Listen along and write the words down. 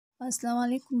अस्सलाम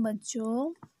वालेकुम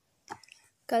बच्चों।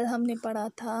 कल हमने पढ़ा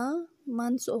था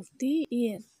मंथ्स ऑफ द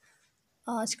ईयर।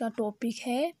 आज का टॉपिक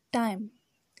है टाइम।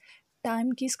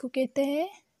 टाइम किसको कहते हैं?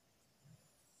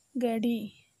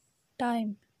 घड़ी,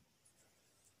 time.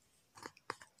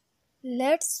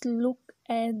 Let's look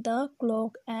at the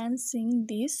clock and Singh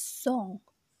this song.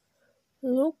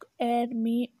 Look at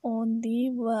me on the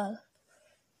wall.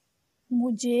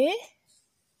 मुझे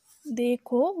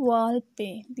देखो वॉल पे,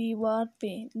 दीवार पे।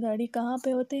 घड़ी कहाँ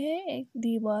पे होते हैं? एक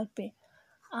दीवार पे।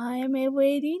 I M a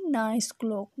very nice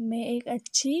clock. मैं एक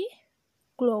अच्छी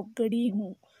क्लॉक घड़ी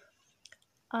हूँ।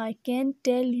 I can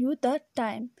tell you the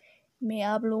time. मैं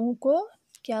आप लोगों को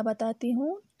क्या बताती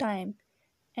हूँ? टाइम।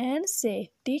 एंड से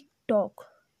टिक टॉक।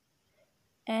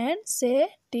 एंड से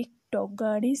टिक टॉक।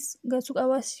 गाड़ी गसुक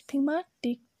आवाज femur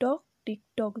tick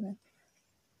tock.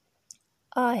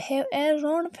 I have A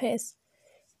round face.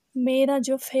 मेरा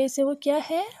जो फेस है वो क्या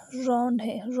है? राउंड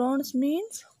है। राउंड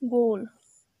मीन्स गोल।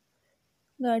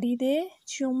 गाड़ी दे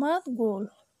चुमात गोल।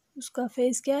 उसका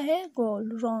फेस क्या है? गोल,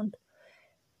 राउंड।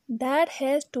 That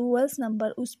has 12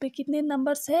 number. उस पे कितने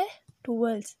नंबर्स है?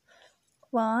 12।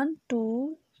 1 2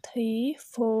 3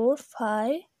 4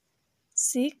 5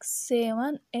 6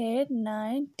 7 8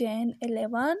 9 10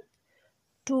 11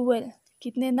 12।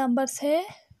 कितने नंबर्स है?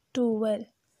 12।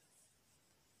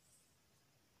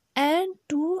 And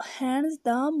 2 hands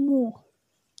the move.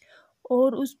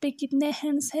 और उस पे कितने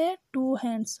हैंड्स है? 2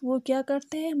 हैंड्स। वो क्या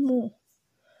करते हैं? मूव।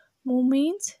 मूव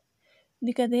मीन्स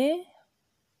दिखा दे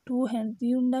 2 हैंड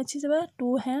दून अच्छी से बात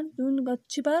 2 हैंड दून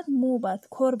अच्छी बात मूव बात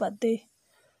खोर बात दे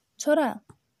छोरा।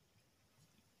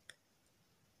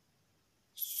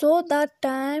 So the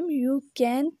time you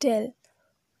can tell.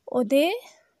 ओदे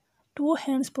 2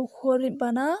 हैंड्स पर खोर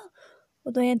बना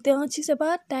ओदे यंते अच्छी से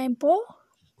बात टाइम पो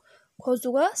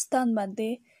खोजुगा स्थान बात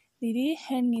दे दीदी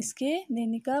हैंड निसके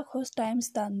देने का खोज टाइम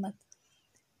स्थान मत।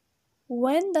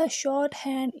 When the short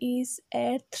hand is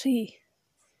at 3.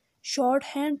 Short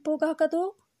hand पो का दो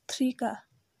 3 का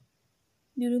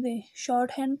दे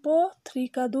शॉर्ट हैंड पो 3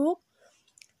 का दो।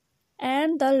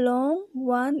 And the long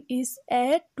one is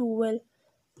eight 12.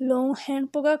 Long hand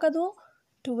पो का दो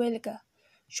 12 का।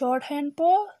 शॉर्ट हैंड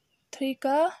पो 3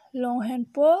 का, लॉन्ग हैंड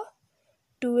पो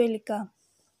 12 का।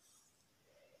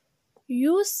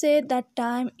 यू से the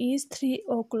time is 3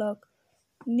 o'clock.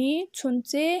 Knee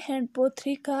छुनचे hand पो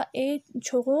 3 का ए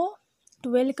छोगो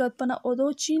 12 का उत्पन्न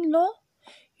ओदो चिन लो।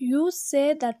 You say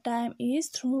the time is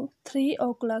 3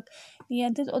 o'clock.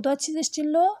 नियंत्रित ओदो अच्छी से चिन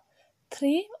लो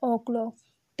 3 o'clock.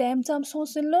 टाइम चाम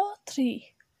सोचिन लो 3.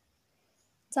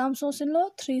 चाम सोचिन लो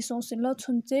 3 सोचिन लो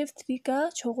छुनचे 3 का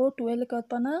छोगो 12 का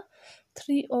उत्पन्न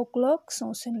 3 o'clock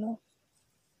Sachin low.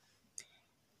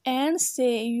 And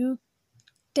say you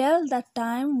tell the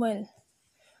time well.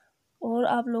 और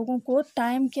आप लोगों को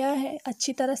टाइम क्या है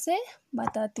अच्छी तरह से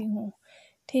बताती हूँ।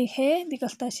 ठीक है,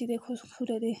 दिखता सी देखो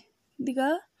पूरे दे दिखा।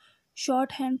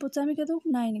 शॉर्ट हैंड पो चामी का दो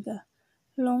 9 का,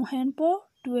 लॉन्ग हैंड पो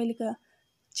 12 का,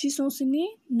 चीसों सिनी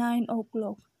 9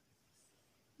 o'clock।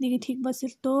 देखिए ठीक बस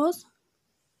तो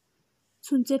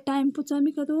सुनचे टाइम पो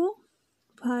चामी का दो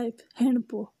 5 हैंड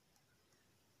पो,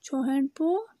 6 हैंड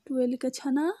पो 12 का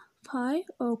छना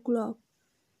 5 o'clock।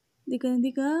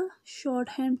 दिखा शॉर्ट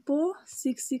हैंड पो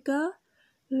 6 का,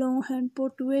 लॉन्ग हैंड पो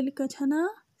 12 का छना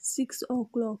 6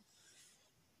 o'clock।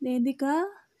 दिखा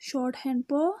शॉर्ट हैंड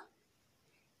पो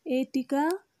 8 का,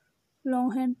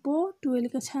 लॉन्ग हैंड पो 12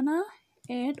 का छना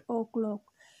 8 o'clock।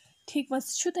 ठीक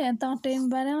बस छुते हैं टाइम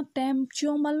बारे में टाइम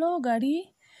क्यों मान लो गाड़ी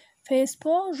फेस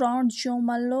पो राउंड क्यों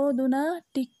मान लो दुना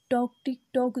टिक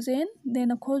टॉक जेन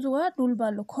देना खोजुआ डुल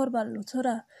बालो खोर बालो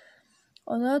छोरा।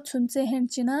 ओदो छुनचे हैंड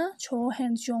चिना 6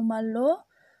 हैंड क्यों मान लो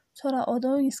छोरा।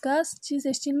 ओदो इसका चीज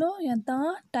चिन लो यंता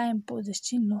टाइम पो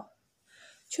चिन लो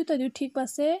छुते दो ठीक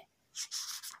बस से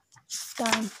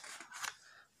time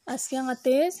Askia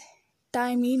ngates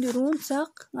time in room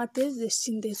sak ngates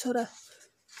destin de chora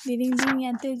diring ding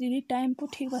yante diri time pu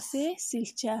ठीक बसे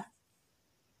सिलचा।